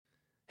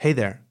Hey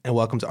there, and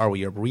welcome to Are We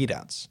Europe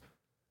Readouts.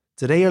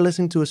 Today you're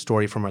listening to a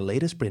story from our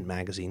latest print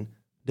magazine,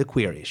 The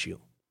Queer Issue.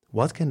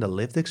 What can the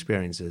lived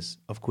experiences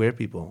of queer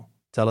people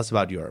tell us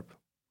about Europe?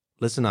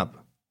 Listen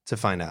up to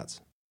find out.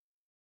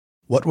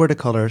 What were the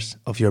colors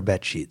of your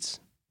bed sheets?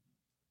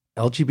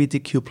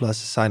 LGBTQ+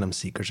 asylum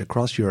seekers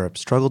across Europe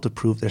struggle to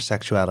prove their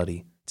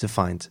sexuality to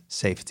find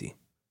safety.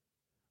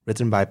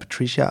 Written by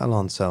Patricia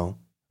Alonso,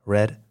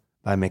 read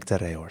by Mikta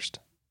Rehorst.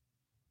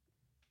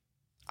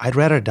 I'd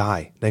rather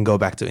die than go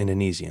back to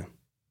Indonesia.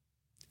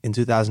 In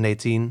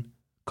 2018,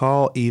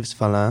 Carl Yves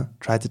Vallin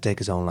tried to take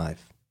his own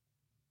life.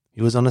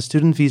 He was on a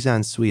student visa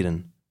in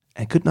Sweden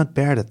and could not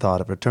bear the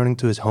thought of returning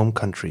to his home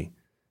country,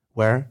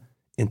 where,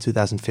 in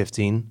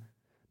 2015,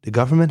 the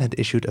government had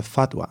issued a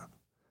fatwa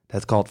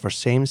that called for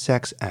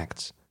same-sex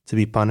acts to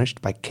be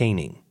punished by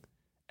caning,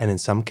 and in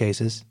some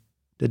cases,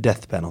 the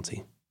death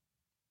penalty.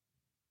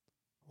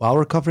 While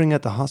recovering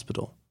at the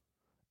hospital,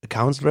 a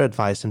counselor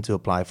advised him to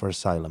apply for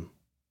asylum.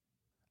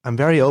 I'm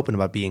very open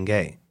about being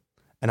gay,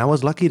 and I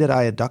was lucky that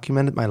I had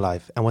documented my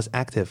life and was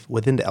active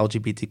within the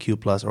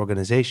LGBTQ+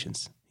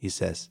 organizations, he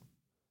says.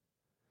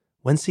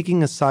 When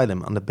seeking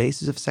asylum on the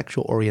basis of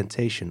sexual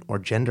orientation or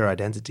gender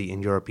identity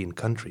in European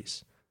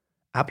countries,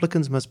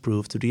 applicants must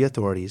prove to the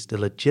authorities the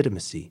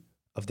legitimacy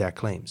of their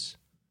claims.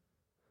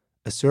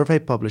 A survey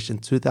published in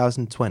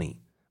 2020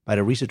 by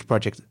the research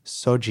project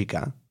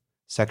SOGICA,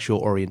 Sexual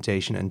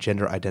Orientation and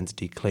Gender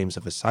Identity Claims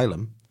of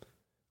Asylum,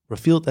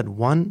 revealed that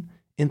 1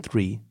 in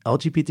 3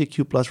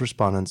 LGBTQ+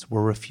 respondents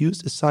were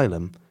refused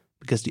asylum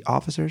because the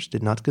officers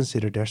did not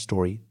consider their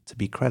story to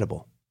be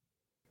credible.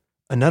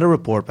 Another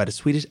report by the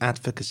Swedish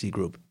advocacy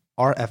group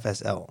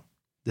RFSL,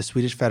 the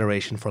Swedish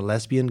Federation for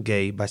Lesbian,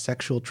 Gay,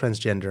 Bisexual,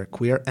 Transgender,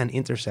 Queer and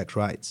Intersex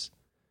Rights,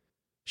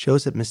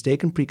 shows that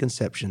mistaken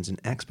preconceptions and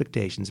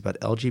expectations about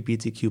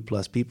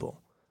LGBTQ+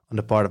 people on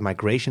the part of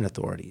migration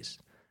authorities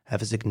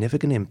have a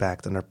significant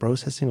impact on the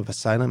processing of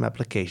asylum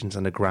applications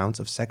on the grounds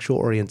of sexual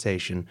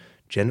orientation,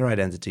 gender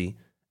identity,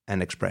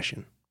 and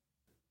expression.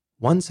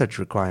 One such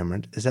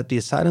requirement is that the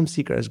asylum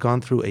seeker has gone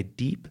through a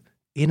deep,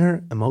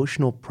 inner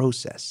emotional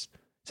process,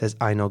 says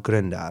Aino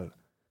Gröndal,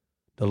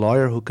 the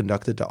lawyer who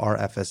conducted the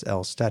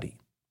RFSL study.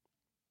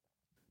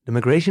 The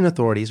migration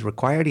authorities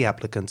require the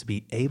applicant to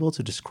be able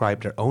to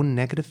describe their own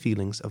negative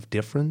feelings of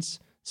difference,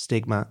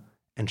 stigma,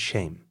 and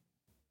shame.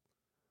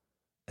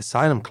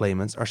 Asylum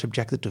claimants are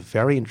subjected to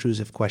very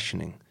intrusive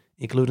questioning,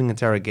 including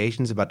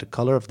interrogations about the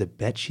color of the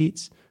bed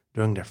sheets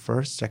during their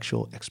first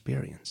sexual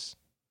experience.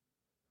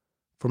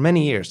 For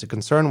many years, the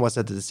concern was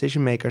that the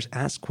decision makers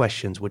asked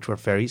questions which were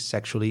very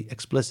sexually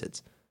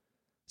explicit.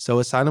 So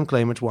asylum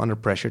claimants were under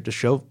pressure to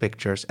show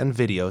pictures and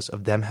videos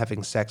of them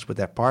having sex with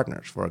their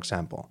partners, for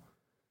example,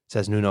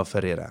 says Nuno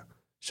Ferreira,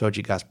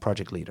 SOGICA's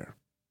project leader.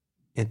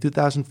 In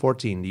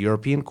 2014, the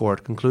European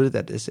Court concluded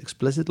that this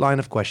explicit line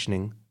of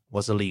questioning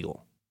was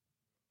illegal.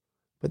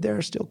 But there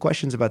are still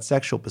questions about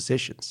sexual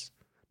positions.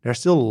 There are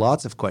still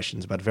lots of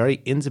questions about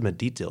very intimate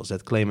details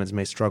that claimants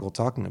may struggle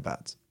talking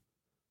about.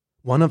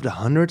 One of the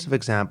hundreds of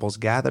examples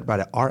gathered by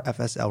the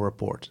RFSL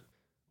report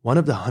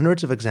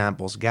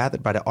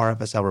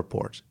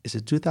is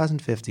a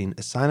 2015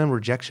 asylum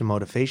rejection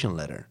motivation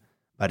letter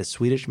by the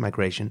Swedish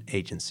Migration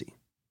Agency.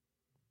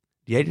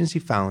 The agency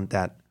found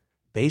that,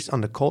 based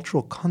on the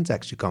cultural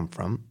context you come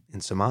from, in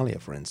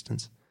Somalia for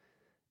instance,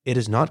 it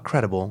is not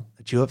credible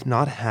that you have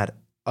not had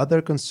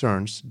other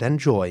concerns than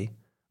joy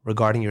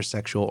regarding your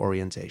sexual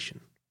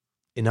orientation.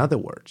 In other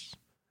words,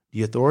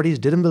 the authorities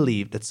didn't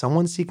believe that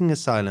someone seeking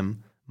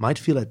asylum might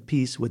feel at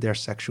peace with their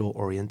sexual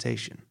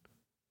orientation.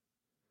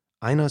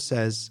 Aino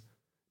says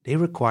they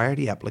require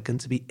the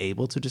applicant to be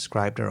able to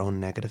describe their own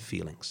negative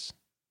feelings.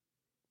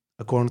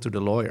 According to the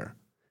lawyer,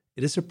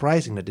 it is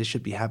surprising that this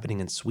should be happening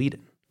in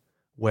Sweden,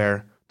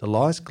 where the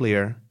law is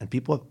clear and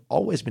people have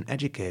always been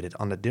educated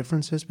on the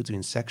differences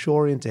between sexual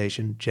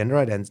orientation, gender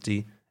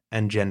identity,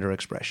 and gender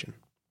expression.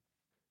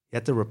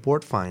 Yet the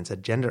report finds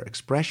that gender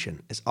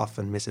expression is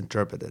often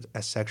misinterpreted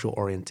as sexual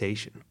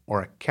orientation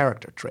or a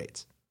character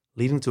trait,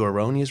 leading to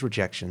erroneous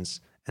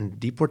rejections and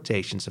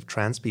deportations of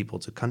trans people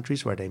to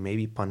countries where they may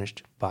be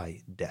punished by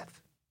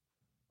death.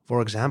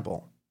 For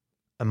example,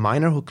 a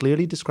minor who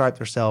clearly described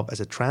herself as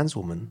a trans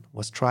woman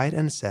was tried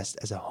and assessed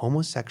as a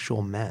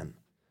homosexual man,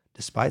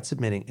 despite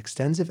submitting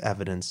extensive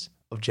evidence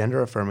of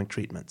gender-affirming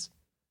treatment.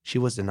 She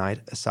was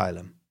denied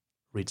asylum,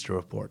 reads the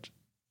report.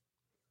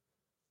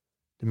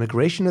 The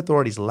migration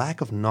authorities'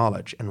 lack of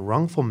knowledge and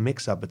wrongful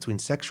mix-up between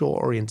sexual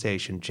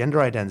orientation,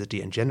 gender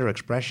identity, and gender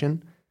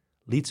expression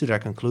leads to their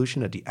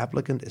conclusion that the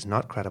applicant is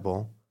not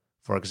credible,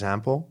 for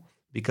example,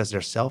 because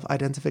their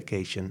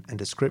self-identification and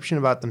description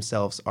about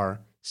themselves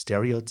are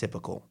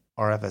stereotypical,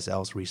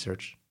 RFSL's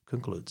research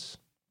concludes.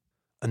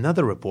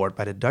 Another report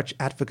by the Dutch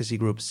advocacy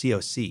group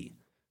COC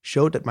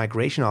showed that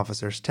migration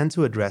officers tend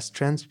to address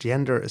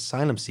transgender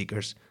asylum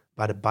seekers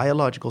by the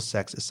biological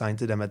sex assigned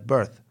to them at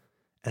birth,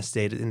 as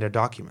stated in their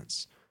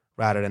documents,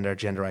 rather than their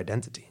gender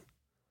identity.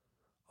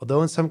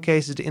 Although in some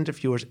cases the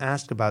interviewers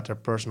ask about their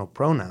personal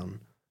pronoun,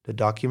 the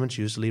documents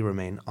usually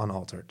remain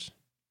unaltered.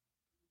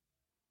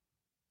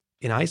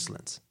 In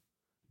Iceland,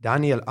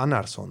 Daniel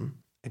Annarsson,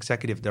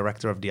 executive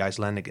director of the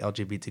Icelandic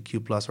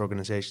LGBTQ+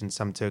 organization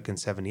Samtökin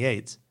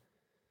 78,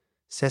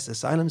 says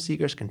asylum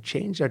seekers can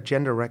change their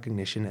gender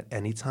recognition at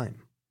any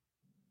time.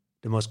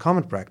 The most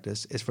common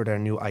practice is for their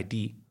new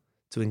ID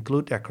to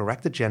include their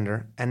corrected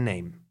gender and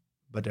name,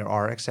 but there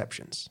are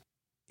exceptions.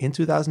 In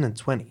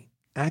 2020,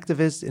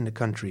 activists in the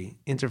country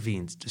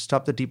intervened to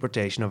stop the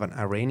deportation of an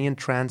Iranian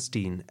trans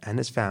teen and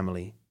his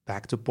family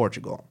back to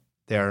Portugal,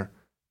 their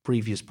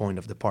previous point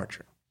of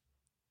departure.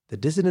 The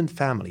dissident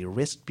family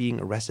risked being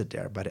arrested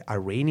there by the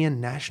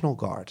Iranian National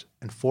Guard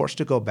and forced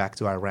to go back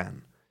to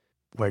Iran,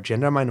 where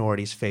gender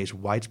minorities face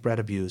widespread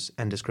abuse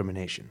and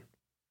discrimination.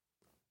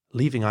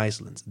 Leaving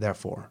Iceland,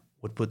 therefore,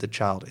 would put the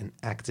child in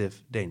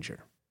active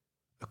danger.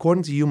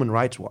 According to Human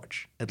Rights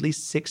Watch, at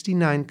least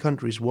 69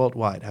 countries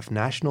worldwide have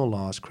national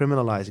laws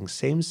criminalizing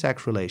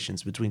same-sex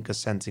relations between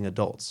consenting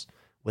adults,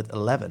 with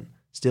 11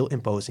 still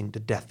imposing the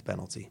death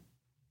penalty.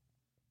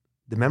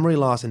 The memory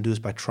loss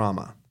induced by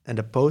trauma and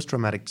the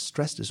post-traumatic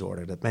stress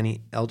disorder that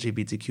many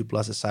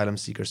LGBTQ+ asylum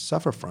seekers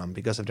suffer from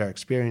because of their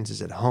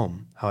experiences at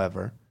home,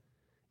 however,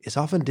 is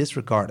often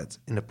disregarded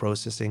in the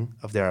processing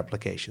of their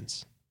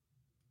applications.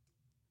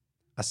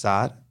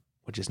 Asad,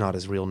 which is not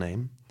his real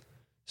name,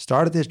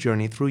 started his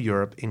journey through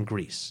Europe in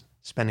Greece,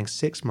 spending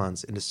 6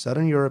 months in the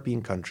southern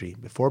European country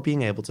before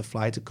being able to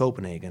fly to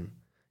Copenhagen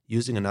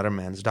using another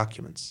man's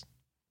documents.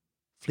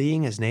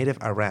 Fleeing his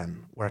native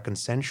Iran, where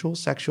consensual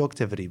sexual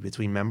activity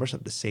between members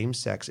of the same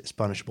sex is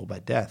punishable by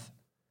death,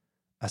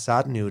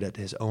 Asad knew that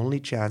his only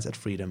chance at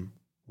freedom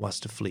was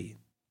to flee.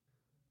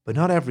 But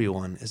not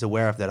everyone is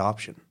aware of that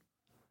option.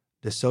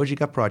 The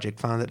Sojika project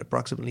found that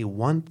approximately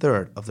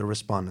 1/3 of the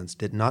respondents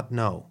did not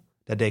know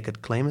that they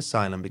could claim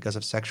asylum because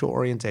of sexual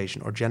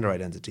orientation or gender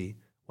identity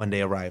when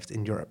they arrived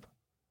in Europe.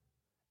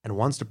 And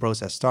once the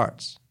process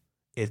starts,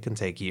 it can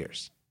take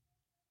years.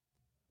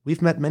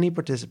 We've met many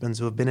participants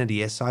who have been in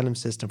the asylum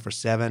system for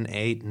 7,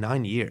 8,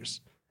 9 years,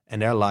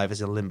 and their life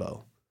is in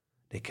limbo.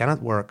 They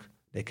cannot work,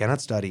 they cannot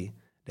study,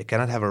 they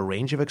cannot have a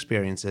range of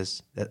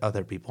experiences that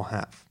other people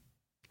have.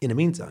 In the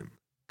meantime,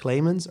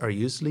 claimants are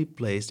usually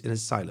placed in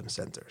asylum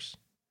centers.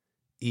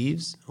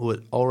 Eves, who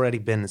had already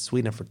been in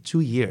Sweden for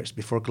 2 years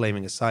before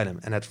claiming asylum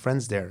and had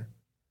friends there,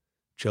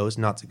 chose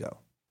not to go.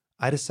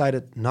 I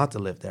decided not to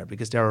live there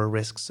because there are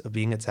risks of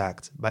being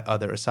attacked by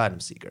other asylum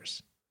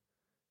seekers.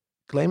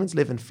 Claimants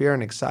live in fear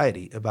and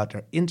anxiety about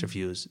their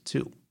interviews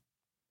too.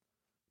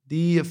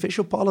 The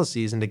official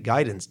policies and the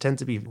guidance tend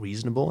to be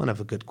reasonable and of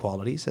a good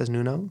quality, says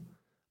Nuno,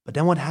 but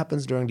then what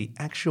happens during the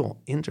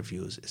actual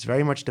interviews is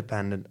very much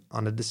dependent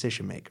on the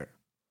decision maker.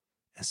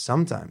 And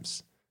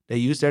sometimes they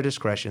use their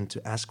discretion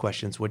to ask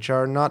questions which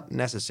are not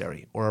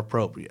necessary or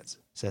appropriate,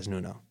 says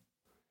Nuno.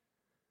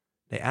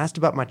 They asked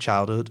about my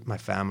childhood, my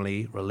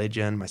family,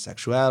 religion, my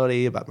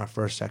sexuality, about my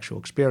first sexual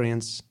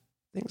experience,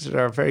 things that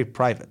are very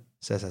private,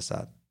 says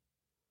Asad.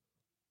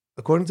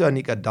 According to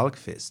Annika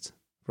Dahlqvist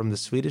from the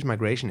Swedish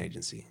Migration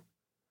Agency,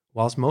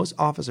 whilst most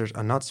officers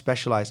are not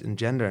specialized in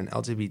gender and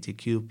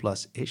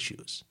LGBTQ+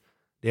 issues,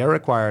 they are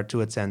required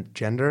to attend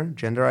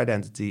gender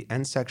identity,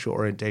 and sexual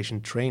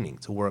orientation training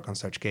to work on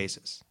such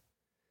cases.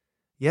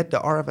 Yet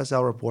the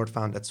RFSL report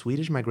found that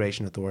Swedish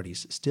migration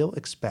authorities still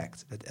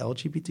expect that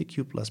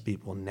LGBTQ+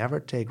 people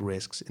never take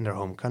risks in their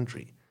home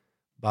country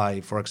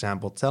by, for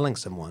example, telling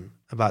someone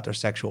about their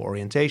sexual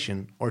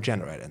orientation or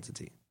gender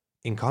identity.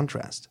 In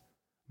contrast,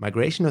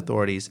 migration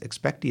authorities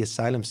expect the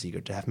asylum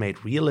seeker to have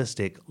made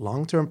realistic,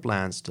 long-term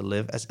plans to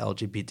live as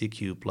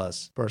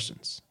LGBTQ+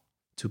 persons.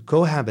 To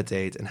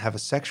cohabitate and have a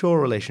sexual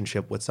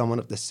relationship with someone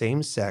of the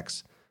same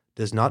sex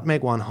does not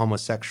make one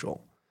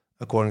homosexual,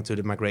 according to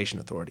the migration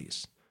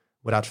authorities,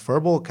 without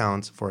verbal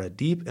accounts for a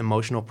deep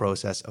emotional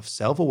process of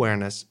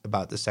self-awareness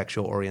about the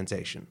sexual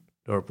orientation,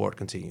 the report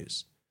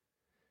continues.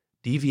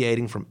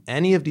 Deviating from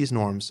any of these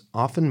norms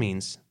often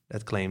means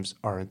that claims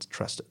aren't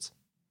trusted.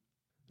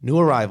 New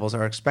arrivals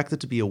are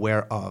expected to be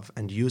aware of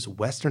and use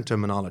Western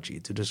terminology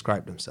to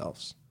describe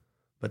themselves,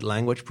 but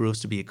language proves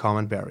to be a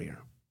common barrier.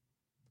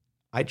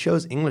 I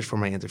chose English for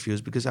my interviews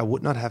because I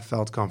would not have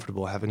felt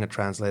comfortable having a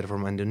translator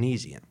from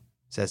Indonesia,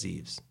 says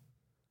Eves.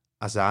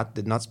 Azad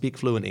did not speak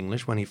fluent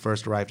English when he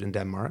first arrived in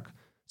Denmark,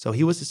 so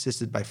he was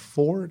assisted by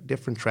 4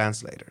 different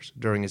translators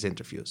during his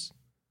interviews.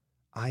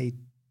 I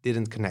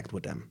didn't connect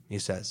with them, he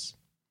says.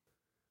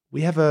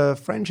 We have a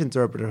French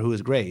interpreter who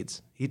is great.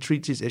 He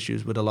treats these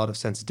issues with a lot of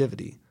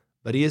sensitivity,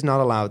 but he is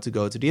not allowed to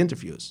go to the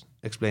interviews,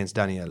 explains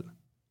Daniel.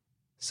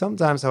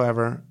 Sometimes,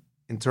 however,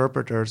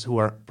 interpreters who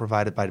are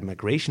provided by the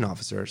migration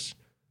officers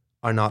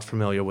are not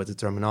familiar with the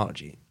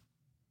terminology.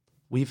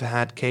 We've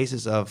had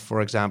cases of,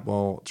 for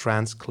example,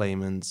 trans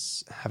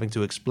claimants having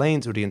to explain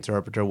to the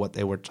interpreter what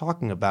they were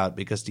talking about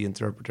because the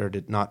interpreter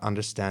did not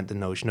understand the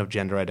notion of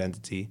gender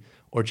identity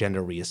or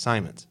gender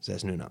reassignment,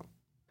 says Nuno.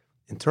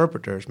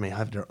 Interpreters may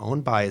have their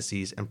own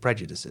biases and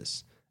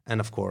prejudices, and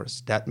of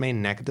course, that may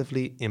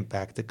negatively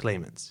impact the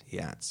claimants, he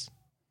adds.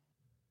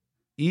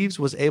 Eves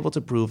was able to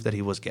prove that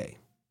he was gay.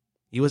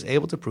 He was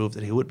able to prove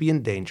that he would be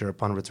in danger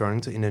upon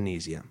returning to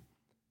Indonesia,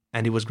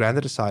 and he was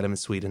granted asylum in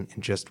Sweden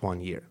in just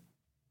 1 year.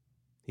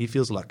 He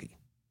feels lucky.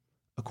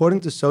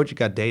 According to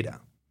Sojika data,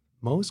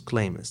 most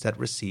claimants that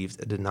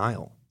received a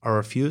denial are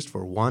refused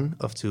for one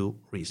of two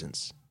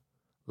reasons: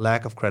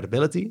 lack of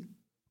credibility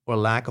or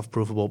lack of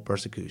provable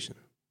persecution.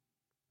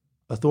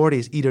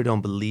 Authorities either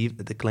don't believe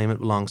that the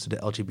claimant belongs to the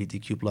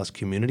LGBTQ+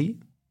 community,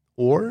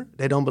 or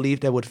they don't believe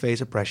they would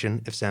face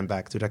oppression if sent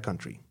back to their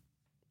country.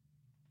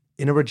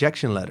 In a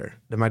rejection letter,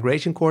 the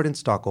migration court in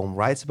Stockholm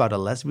writes about a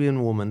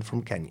lesbian woman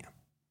from Kenya.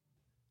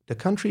 The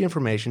country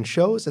information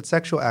shows that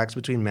sexual acts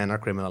between men are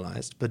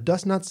criminalized, but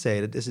does not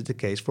say that this is the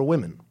case for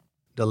women.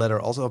 The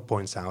letter also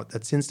points out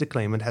that since the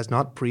claimant has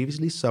not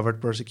previously suffered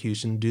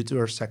persecution due to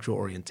her sexual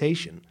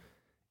orientation,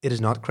 it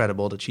is not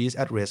credible that she is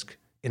at risk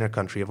in her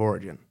country of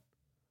origin.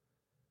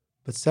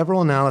 But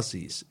several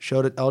analyses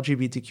show that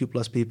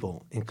LGBTQ+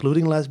 people,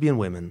 including lesbian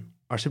women,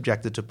 are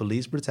subjected to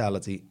police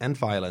brutality and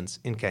violence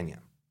in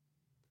Kenya.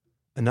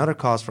 Another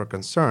cause for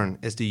concern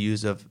is the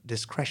use of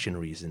discretion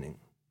reasoning.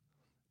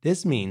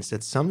 This means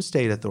that some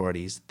state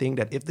authorities think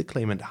that if the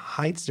claimant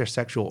hides their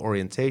sexual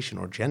orientation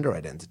or gender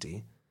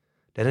identity,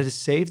 then it is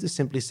safe to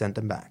simply send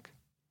them back.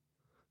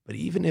 But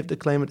even if the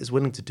claimant is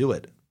willing to do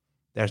it,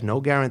 there's no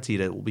guarantee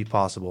that it will be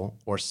possible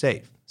or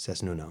safe,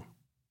 says Nuno,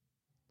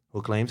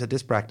 who claims that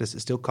this practice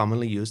is still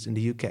commonly used in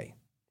the UK.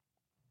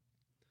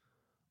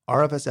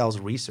 RFSL's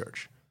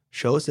research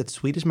shows that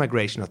Swedish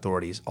migration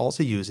authorities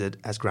also use it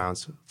as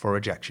grounds for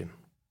rejection.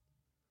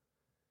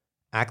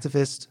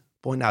 Activists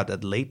point out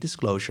that late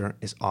disclosure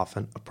is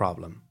often a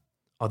problem,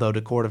 although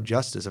the Court of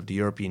Justice of the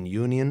European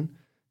Union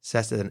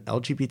says that an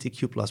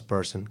LGBTQ+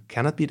 person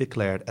cannot be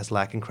declared as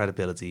lacking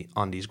credibility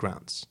on these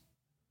grounds.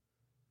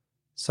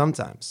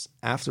 Sometimes,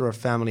 after a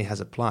family has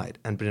applied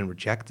and been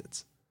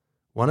rejected,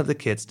 one of the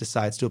kids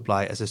decides to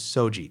apply as a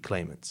SOGI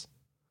claimant.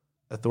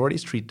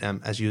 Authorities treat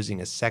them as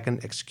using a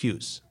second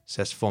excuse,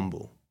 says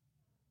Fombu.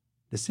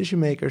 Decision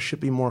makers should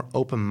be more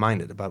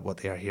open-minded about what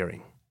they are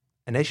hearing,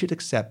 and they should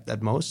accept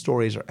that most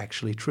stories are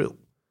actually true,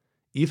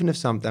 even if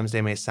sometimes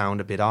they may sound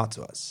a bit odd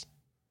to us.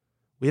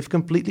 We have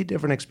completely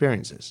different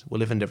experiences. We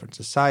live in different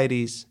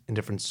societies, in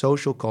different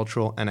social,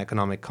 cultural, and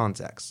economic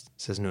contexts,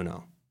 says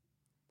Nuno.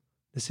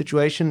 The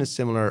situation is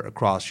similar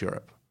across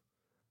Europe.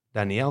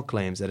 Danielle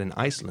claims that in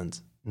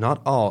Iceland,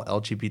 not all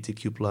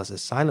LGBTQ+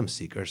 asylum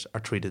seekers are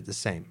treated the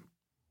same.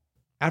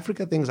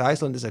 Africa thinks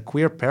Iceland is a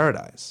queer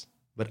paradise,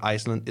 but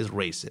Iceland is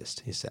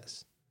racist, he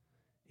says.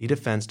 He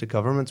defends the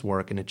government's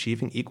work in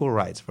achieving equal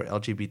rights for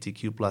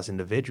LGBTQ+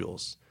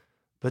 individuals,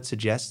 but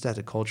suggests that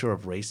the culture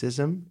of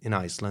racism in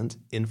Iceland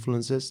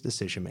influences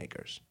decision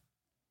makers.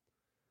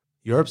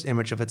 Europe's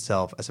image of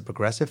itself as a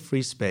progressive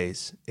free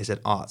space is at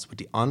odds with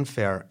the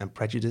unfair and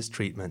prejudiced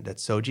treatment that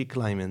SOGI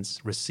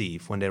claimants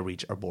receive when they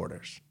reach our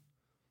borders.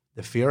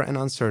 The fear and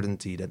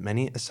uncertainty that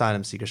many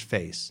asylum seekers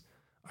face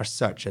are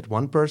such that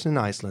one person in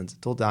Iceland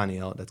told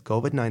Daniel that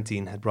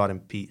COVID-19 had brought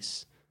him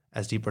peace,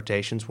 as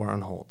deportations were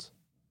on hold.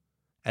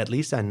 "At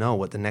least I know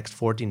what the next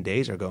 14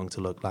 days are going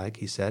to look like,"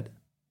 he said.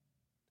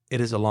 It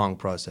is a long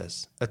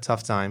process, a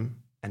tough time,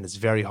 and it's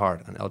very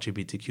hard on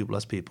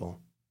LGBTQ+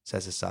 people,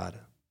 says Assad.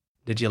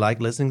 Did you like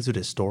listening to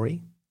this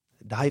story?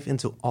 Dive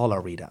into all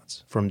our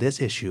readouts, from this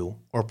issue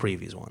or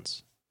previous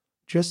ones.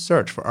 Just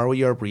search for Are We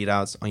Europe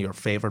readouts on your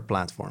favorite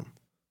platform,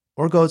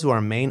 or go to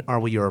our main Are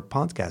We Europe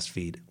podcast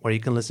feed, where you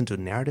can listen to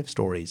narrative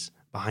stories,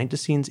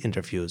 behind-the-scenes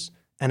interviews,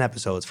 and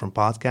episodes from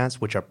podcasts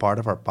which are part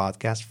of our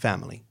podcast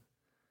family.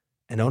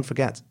 And don't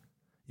forget,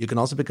 you can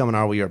also become an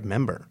Are We Europe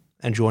member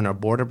and join our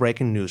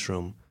border-breaking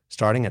newsroom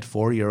starting at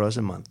 €4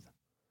 a month.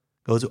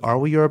 Go to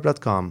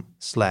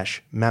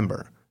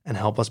areweeurope.com/member and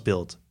help us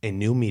build a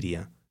new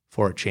media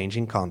for a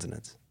changing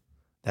continent.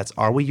 That's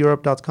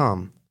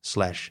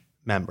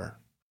areweeurope.com/member.